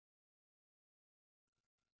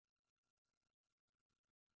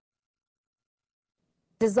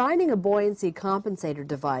Designing a buoyancy compensator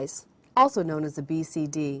device, also known as a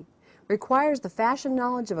BCD, requires the fashion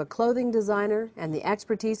knowledge of a clothing designer and the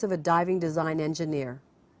expertise of a diving design engineer.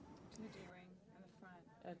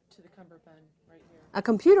 A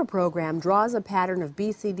computer program draws a pattern of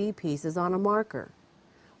BCD pieces on a marker.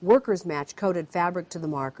 Workers match coated fabric to the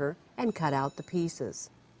marker and cut out the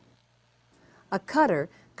pieces. A cutter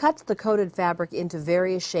cuts the coated fabric into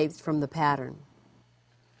various shapes from the pattern.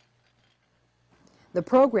 The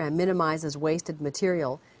program minimizes wasted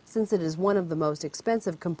material since it is one of the most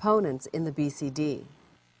expensive components in the BCD.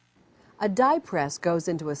 A die press goes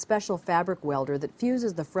into a special fabric welder that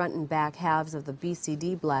fuses the front and back halves of the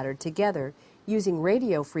BCD bladder together using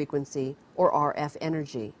radio frequency or RF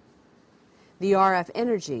energy. The RF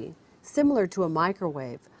energy, similar to a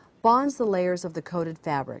microwave, bonds the layers of the coated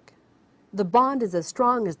fabric. The bond is as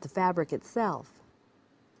strong as the fabric itself.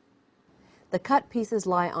 The cut pieces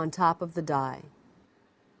lie on top of the die.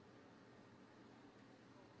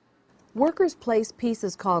 Workers place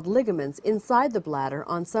pieces called ligaments inside the bladder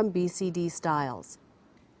on some BCD styles.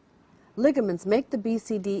 Ligaments make the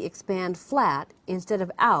BCD expand flat instead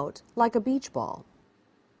of out like a beach ball.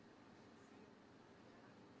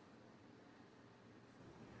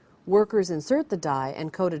 Workers insert the die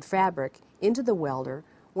and coated fabric into the welder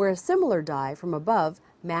where a similar die from above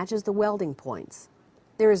matches the welding points.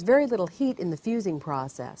 There is very little heat in the fusing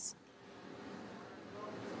process.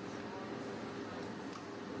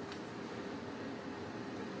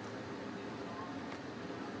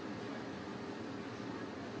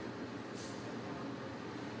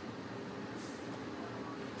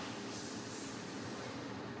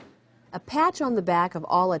 A patch on the back of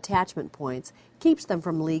all attachment points keeps them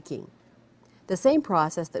from leaking. The same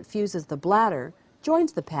process that fuses the bladder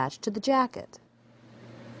joins the patch to the jacket.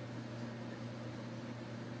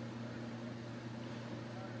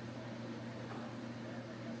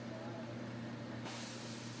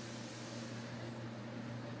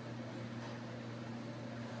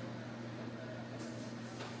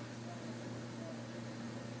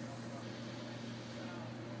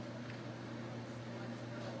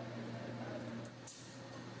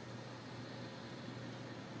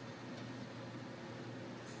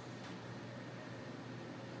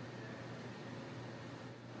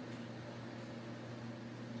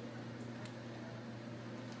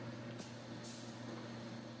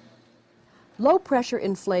 Low-pressure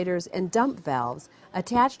inflators and dump valves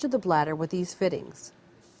attach to the bladder with these fittings.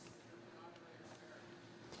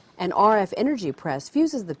 An RF energy press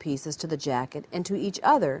fuses the pieces to the jacket and to each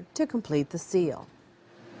other to complete the seal.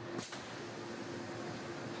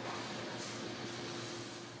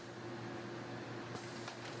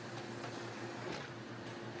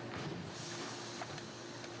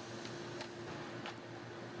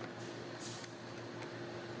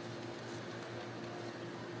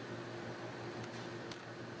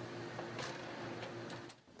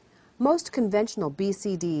 Most conventional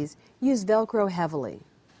BCDs use Velcro heavily.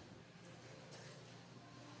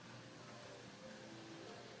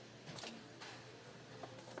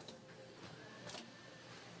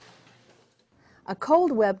 A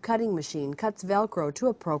cold web cutting machine cuts Velcro to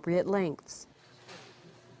appropriate lengths.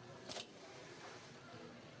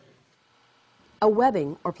 A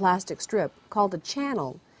webbing or plastic strip, called a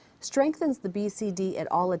channel, strengthens the BCD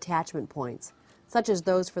at all attachment points, such as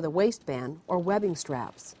those for the waistband or webbing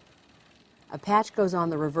straps. A patch goes on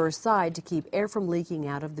the reverse side to keep air from leaking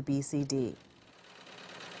out of the BCD.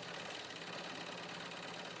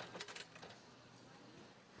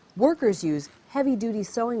 Workers use heavy-duty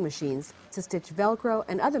sewing machines to stitch Velcro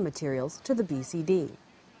and other materials to the BCD.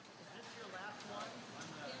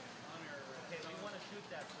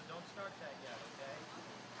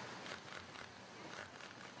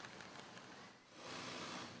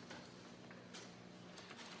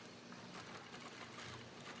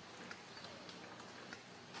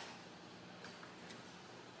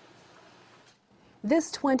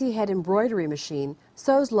 This 20-head embroidery machine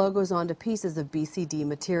sews logos onto pieces of BCD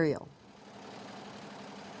material.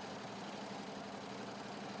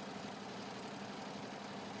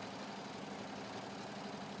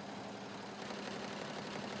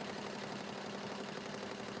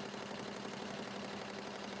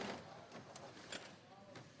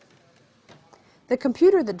 The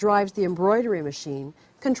computer that drives the embroidery machine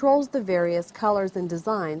controls the various colors and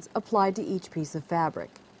designs applied to each piece of fabric.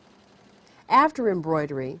 After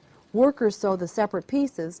embroidery, workers sew the separate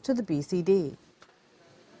pieces to the BCD.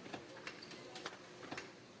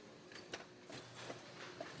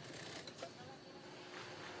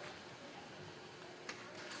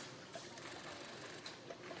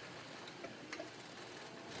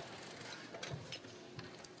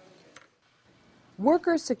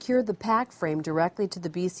 Workers secure the pack frame directly to the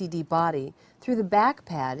BCD body through the back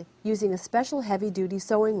pad using a special heavy-duty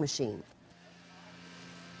sewing machine.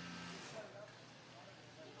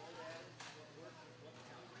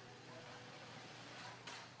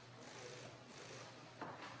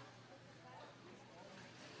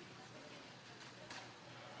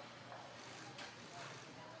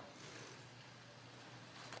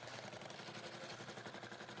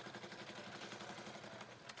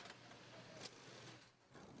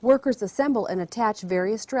 Workers assemble and attach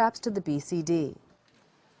various straps to the BCD.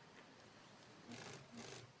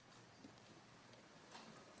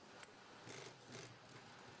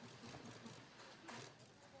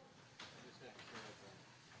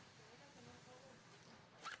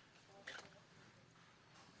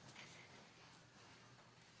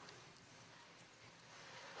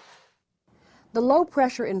 The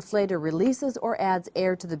low-pressure inflator releases or adds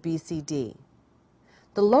air to the BCD.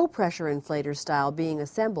 The low-pressure inflator style being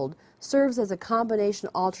assembled serves as a combination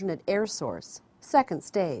alternate air source, second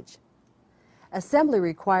stage. Assembly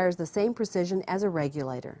requires the same precision as a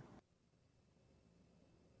regulator.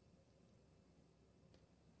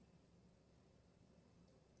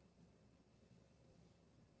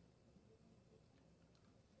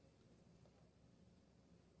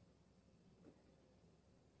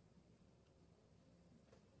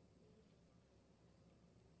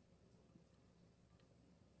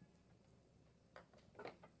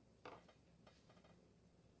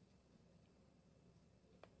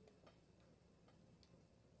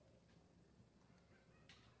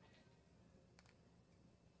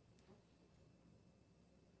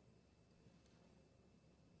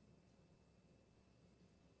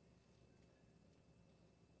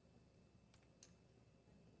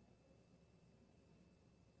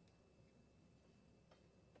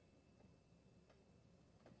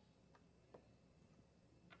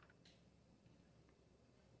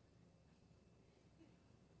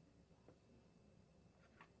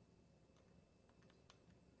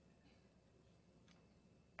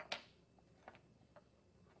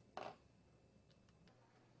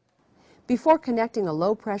 Before connecting a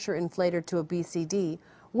low-pressure inflator to a BCD,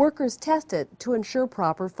 workers test it to ensure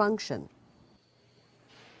proper function.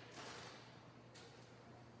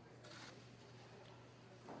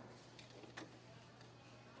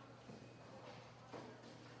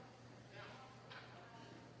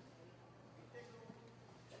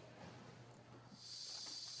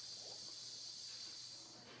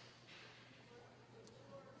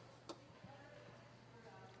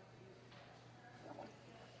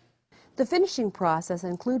 The finishing process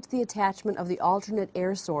includes the attachment of the alternate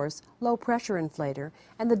air source, low-pressure inflator,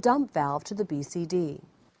 and the dump valve to the BCD.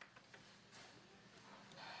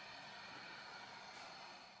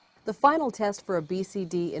 The final test for a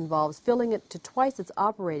BCD involves filling it to twice its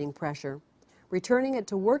operating pressure, returning it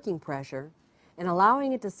to working pressure, and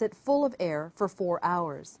allowing it to sit full of air for 4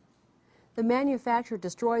 hours. The manufacturer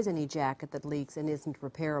destroys any jacket that leaks and isn't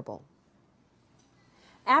repairable.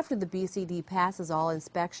 After the BCD passes all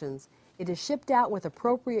inspections, it is shipped out with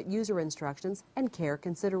appropriate user instructions and care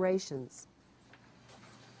considerations.